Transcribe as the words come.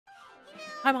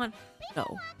Come on.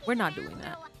 No, we're not doing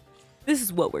that. This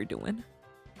is what we're doing.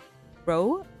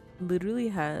 Bro literally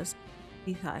has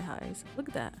the thigh highs. Look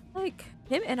at that. Like,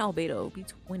 him and Albedo be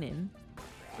twinning.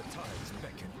 The tides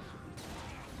beckon.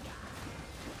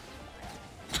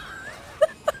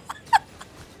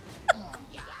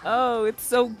 Oh, it's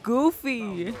so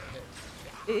goofy. It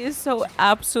is so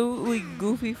absolutely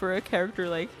goofy for a character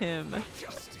like him.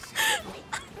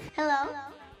 Hello?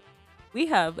 We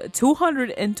have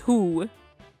 202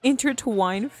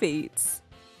 intertwined fates.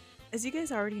 As you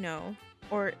guys already know,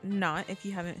 or not if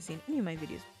you haven't seen any of my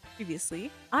videos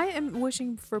previously, I am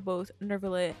wishing for both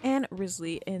Neuvillette and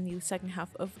Risley in the second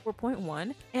half of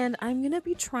 4.1, and I'm gonna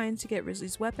be trying to get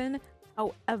Risley's weapon.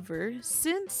 However,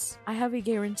 since I have a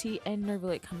guarantee and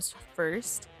Neuvillette comes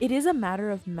first, it is a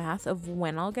matter of math of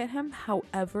when I'll get him.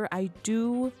 However, I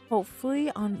do,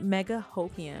 hopefully on Mega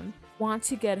Hopium, want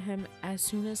to get him as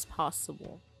soon as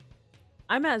possible.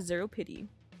 I'm at 0 pity.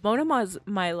 Mona was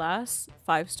my last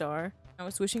 5-star. I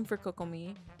was wishing for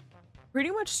Kokomi pretty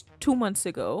much 2 months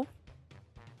ago.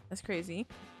 That's crazy.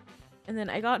 And then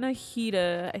I got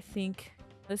Nahida, I think.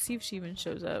 Let's see if she even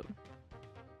shows up.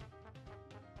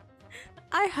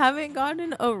 I haven't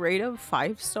gotten a rate of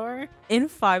 5-star in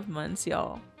 5 months,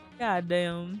 y'all. God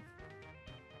damn.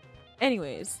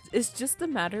 Anyways, it's just a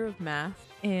matter of math,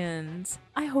 and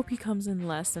I hope he comes in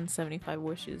less than 75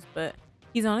 wishes, but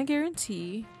he's on a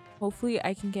guarantee. Hopefully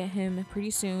I can get him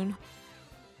pretty soon.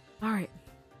 All right,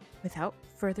 without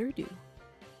further ado.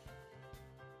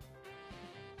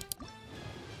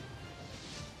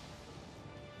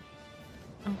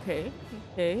 Okay,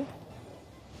 okay.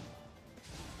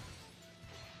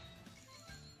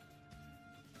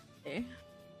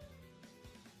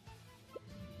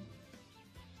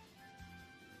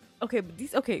 Okay, but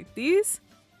these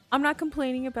I'm not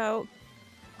complaining about.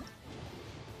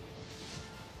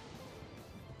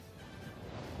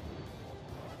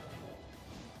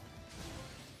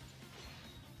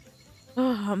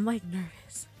 Oh, I'm like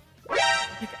nervous.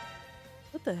 Like,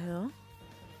 what the hell?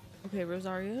 Okay,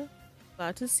 Rosaria,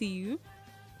 glad to see you.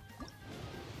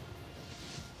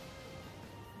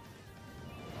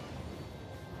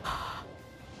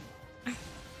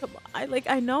 Come on,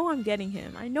 I know I'm getting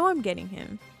him. I know I'm getting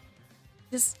him.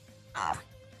 Just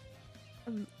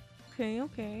okay,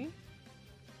 okay.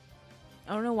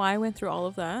 I don't know why I went through all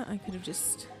of that. I could have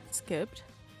just skipped.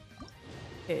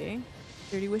 Okay,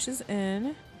 30 wishes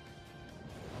in.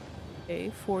 Okay,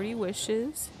 40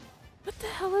 wishes. What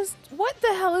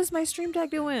the hell is my stream deck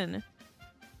doing?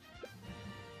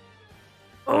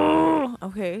 Oh,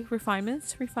 okay,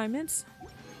 refinements.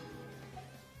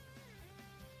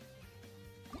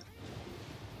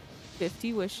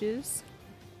 50 wishes.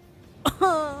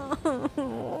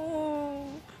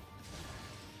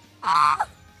 Ah.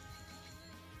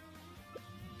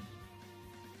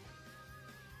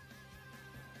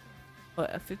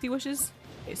 What, 50 wishes?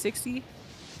 Okay, 60.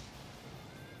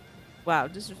 Wow,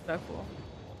 disrespectful.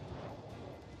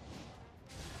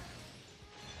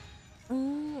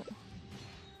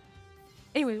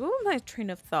 Anyway, what was my train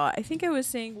of thought? I think I was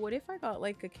saying, what if I got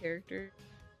like a character,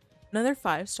 another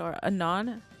 5-star, a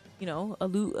non, you know, a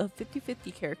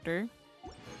 50-50 character,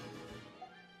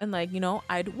 and like, you know,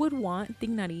 I would want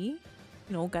Dignity,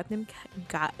 you know,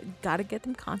 gotta get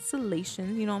them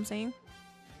constellations, you know what I'm saying?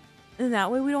 And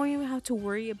that way we don't even have to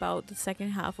worry about the second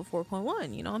half of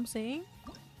 4.1, you know what I'm saying?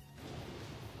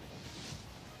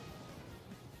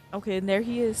 Okay, and there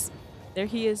he is. There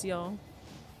he is, y'all.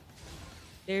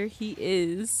 There he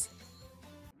is.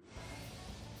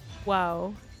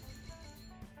 Wow.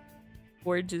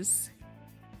 Gorgeous.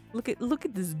 Look at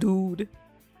this dude.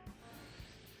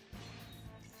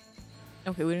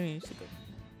 Okay, we don't need to go.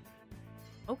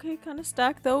 Okay, kind of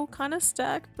stacked though.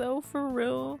 For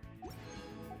real.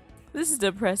 This is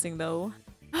depressing though.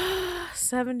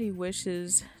 70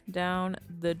 wishes down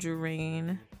the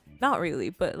drain. Not really,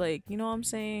 but like, you know what I'm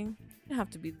saying? It didn't have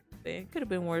to be this way. It could have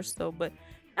been worse though, but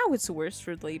now it's worse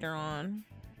for later on.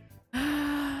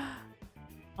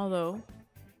 Although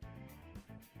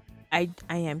I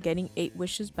am getting 8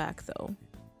 wishes back though.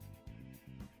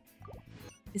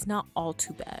 It's not all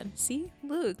too bad. See?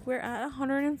 Look, we're at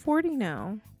 140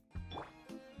 now.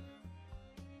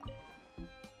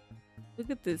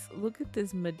 Look at this. Look at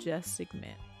this majestic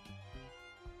man.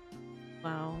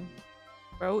 Wow.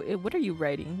 Bro, what are you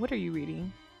writing? What are you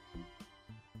reading?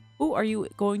 Who are you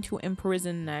going to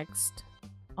imprison next?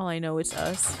 All I know is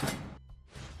us.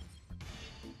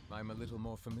 I'm a little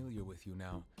more familiar with you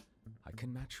now. I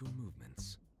can match your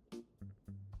movements.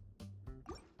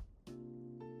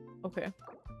 Okay.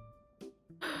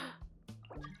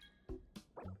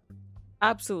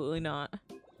 Absolutely not.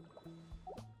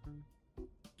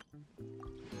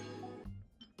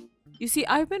 You see,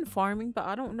 I've been farming, but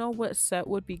I don't know what set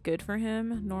would be good for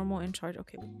him. Normal, in charge.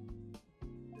 Okay.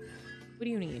 What do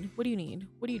you need? What do you need?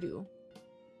 What do you do?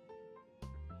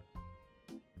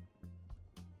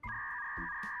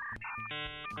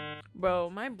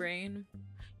 Bro, my brain.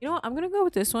 You know what? I'm gonna go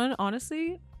with this one,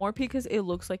 honestly. More because it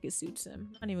looks like it suits him.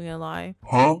 I'm not even gonna lie.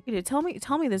 Huh? Tell me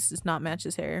this does not match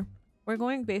his hair. We're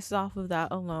going based off of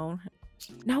that alone.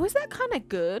 Now, is that kind of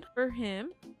good for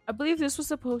him? I believe this was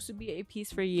supposed to be a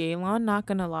piece for Yelan, not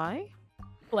gonna lie.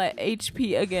 Let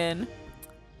HP again.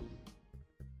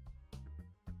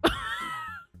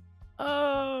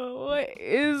 Oh, what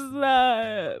is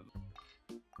that?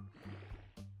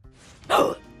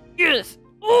 Oh, yes.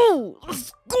 Oh,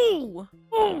 let's go.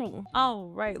 Oh, all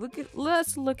right.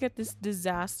 Let's look at this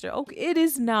disaster. Okay, it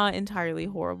is not entirely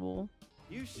horrible.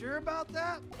 You sure about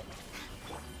that?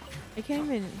 I can't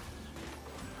even.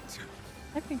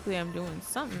 Technically, I'm doing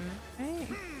something, right?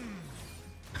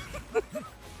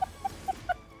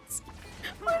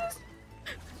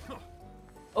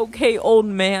 Okay, old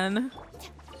man.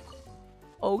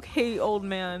 Okay, old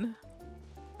man.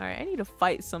 All right, I need to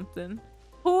fight something.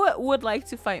 Who would like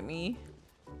to fight me?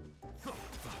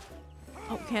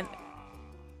 Oh, can't.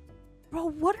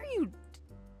 Bro, what are you?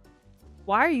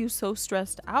 Why are you so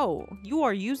stressed out? You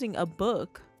are using a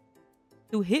book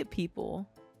to hit people.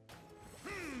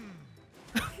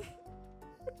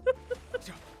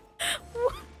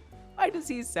 Why does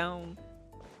he sound?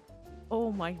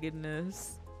 Oh my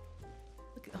goodness.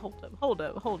 Look at, hold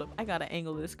up. I gotta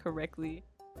angle this correctly.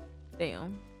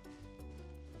 Damn.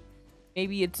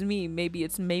 Maybe it's me, maybe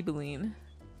it's Maybelline.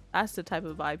 That's the type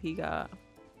of vibe he got.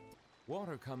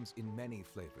 Water comes in many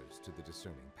flavors to the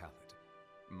discerning palate.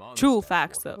 True Mondstadt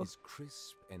facts, water though. is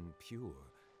crisp and pure,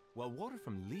 while water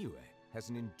from Liyue has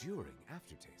an enduring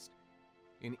aftertaste.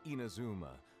 In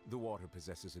Inazuma, the water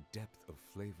possesses a depth of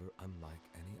flavor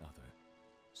unlike any other.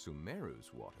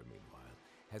 Sumeru's water, meanwhile,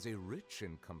 has a rich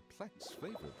and complex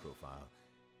flavor profile,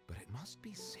 but it must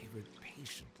be savored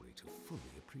patiently to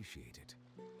fully appreciate it.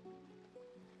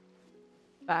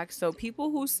 Facts. So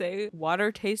people who say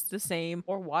water tastes the same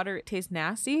or water tastes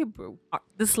nasty, bro,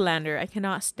 the slander. I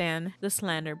cannot stand the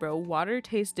slander, bro. Water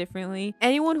tastes differently.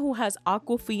 Anyone who has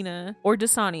Aquafina or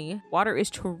Dasani, water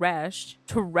is trash.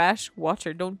 Trash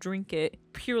water. Don't drink it.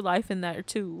 Pure life in there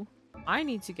too. I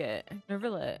need to get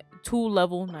Neuvillette to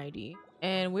level 90.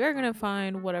 And we are going to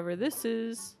find whatever this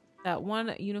is. That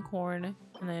one unicorn.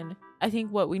 And then I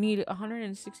think what we need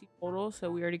 160 total. So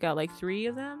we already got like 3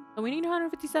 of them. So we need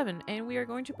 157. And we are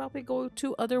going to probably go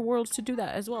to other worlds to do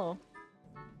that as well.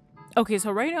 Okay,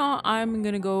 so right now I'm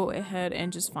going to go ahead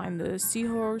and just find the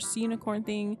seahorse unicorn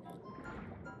thing.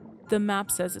 The map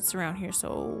says it's around here.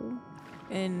 So,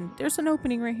 and there's an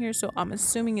opening right here. So I'm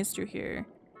assuming it's through here.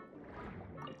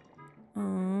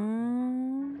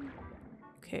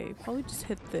 Okay, probably just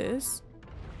hit this.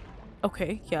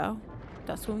 Okay, yeah,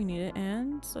 that's what we needed.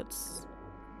 And let's,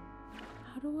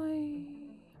 how do I,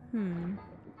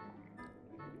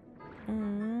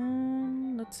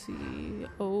 let's see.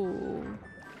 Oh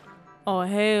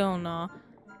hell no.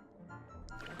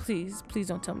 Please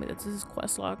don't tell me that this is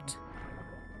quest locked.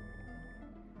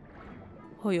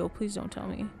 Oh yo, please don't tell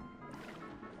me.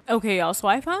 Okay, y'all, so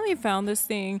I finally found this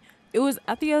thing. It was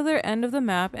at the other end of the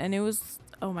map, and it was,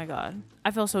 oh my god, I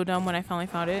felt so dumb when I finally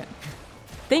found it.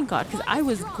 Thank god, because I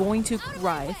was going to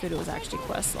cry if it was actually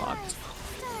quest locked.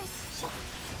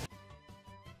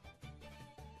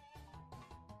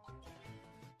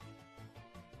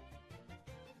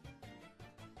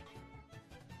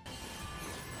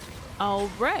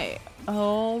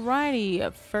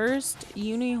 Alrighty, first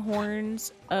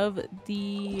unicorns of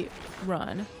the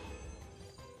run.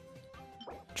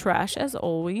 Trash as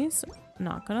always,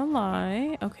 not gonna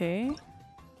lie. Okay,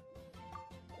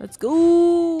 let's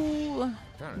go.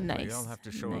 Apparently, Nice. I'll have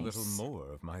to show a little more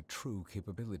of my true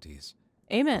capabilities.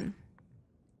 Amen.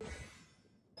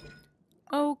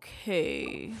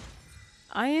 Okay,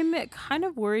 I am kind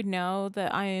of worried now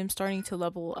that I am starting to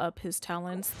level up his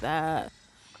talents that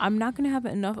I'm not gonna have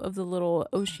enough of the little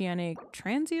oceanic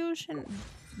transocean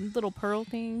little pearl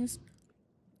things.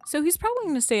 So he's probably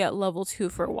gonna stay at level 2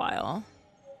 for a while.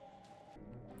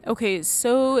 Okay,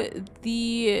 so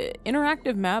the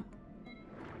interactive map,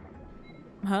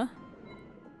 huh?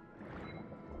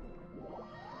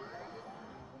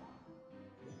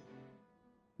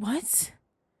 What?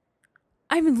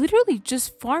 I'm literally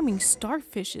just farming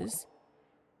starfishes.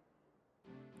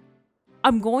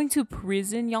 I'm going to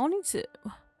prison. Y'all need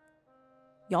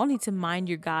to mind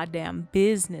your goddamn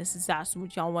business. If that's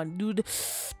what y'all want to do.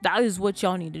 That is what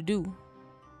y'all need to do.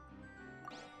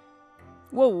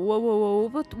 Whoa.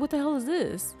 What the hell is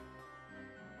this?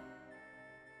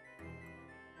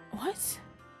 What?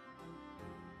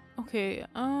 Okay,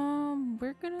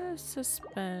 we're gonna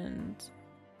suspend.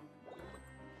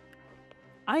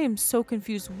 I am so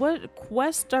confused. What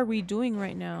quest are we doing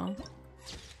right now?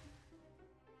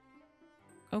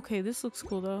 Okay, this looks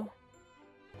cool though.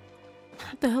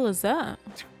 What the hell is that?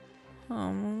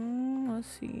 Let's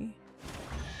see.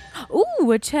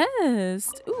 Ooh, a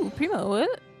chest. Ooh, primo,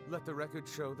 what? Let the record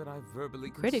show that I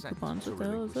verbally Credit consent coupons, to what the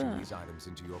hell is relinquishing that? these items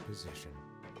into your possession.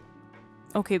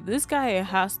 Okay, this guy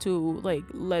has to like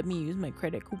let me use my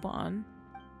credit coupon.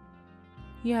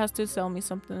 He has to sell me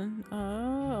something.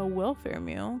 A welfare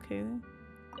meal. Okay.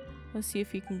 Let's see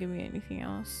if he can give me anything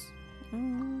else.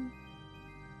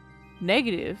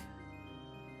 Negative.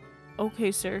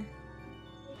 Okay, sir.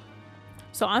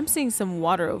 So I'm seeing some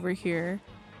water over here.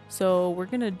 So we're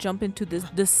gonna jump into this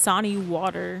Dasani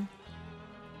water.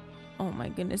 Oh my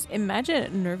goodness.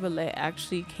 Imagine Neuvillette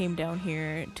actually came down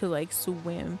here to like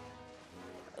swim.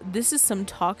 This is some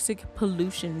toxic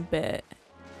pollution bet.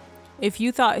 If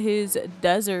you thought his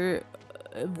desert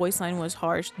voice line was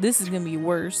harsh, this is gonna be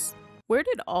worse. Where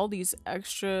did all these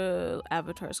extra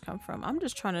avatars come from? I'm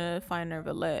just trying to find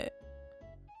Neuvillette.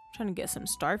 Trying to get some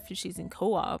starfishies in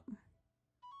co-op.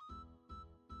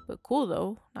 But cool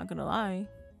though, not gonna lie.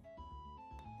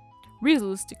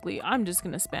 Realistically, I'm just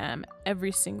gonna spam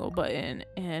every single button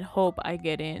and hope I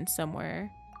get in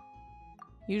somewhere.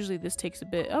 Usually this takes a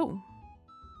bit. Oh.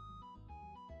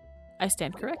 I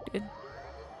stand corrected.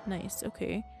 Nice,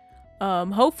 okay.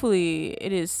 Hopefully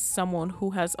it is someone who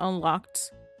has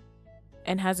unlocked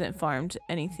and hasn't farmed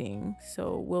anything.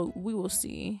 So we will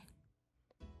see.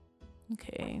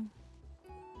 Okay.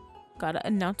 Gotta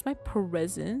announce my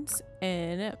presence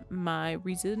and my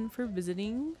reason for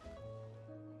visiting.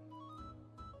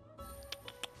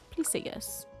 Please say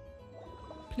yes.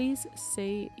 Please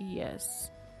say yes.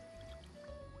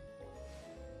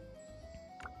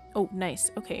 Oh, nice.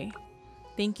 Okay.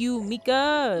 Thank you,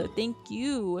 Mika. Thank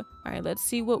you. All right, let's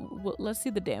see let's see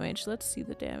the damage. Let's see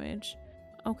the damage.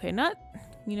 Okay, not,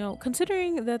 you know,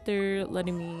 considering that they're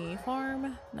letting me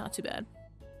farm, not too bad.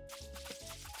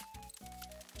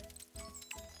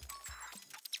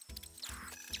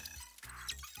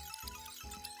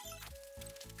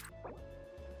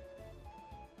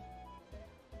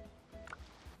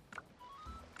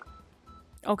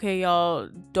 Okay, y'all,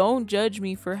 don't judge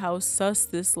me for how sus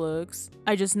this looks.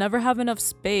 I just never have enough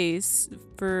space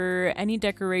for any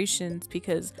decorations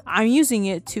because I'm using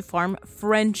it to farm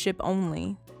friendship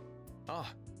only.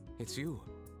 Ah, it's you.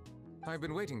 I've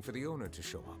been waiting for the owner to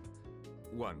show up.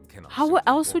 One cannot. How simply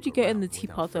else would walk you get in the around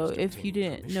teapot without though first if you obtaining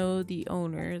didn't permission. know the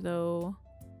owner though?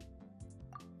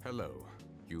 Hello.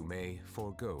 You may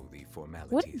forego the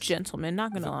formalities. What gentleman,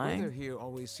 not gonna the lie. weather here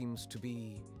always seems to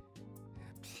be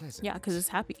pleasant. Yeah, because it's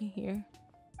happy here.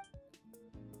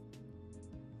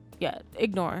 Yeah,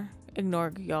 ignore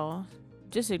y'all.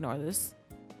 Just ignore this.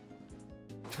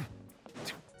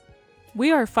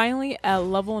 We are finally at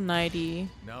level 90.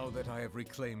 Now that I have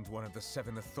reclaimed one of the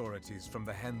 7 authorities from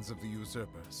the hands of the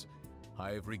usurpers,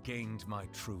 I have regained my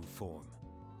true form.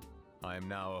 I am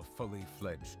now a fully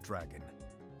fledged dragon,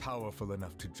 powerful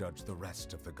enough to judge the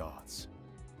rest of the gods.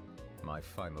 My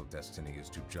final destiny is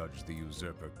to judge the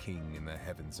usurper king in the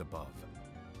heavens above.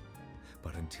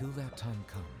 But until that time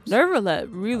comes, Neuvillette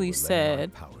really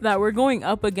said that we're going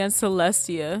up against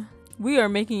Celestia. We are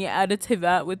making it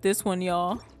additive with this one,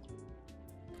 y'all.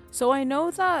 So I know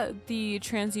that the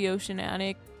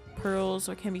transoceanic pearls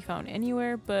can be found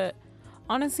anywhere, but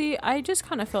honestly, I just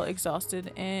kind of felt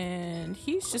exhausted, and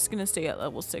he's just gonna stay at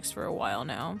level 6 for a while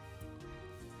now.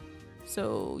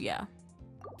 So yeah,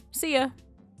 see ya.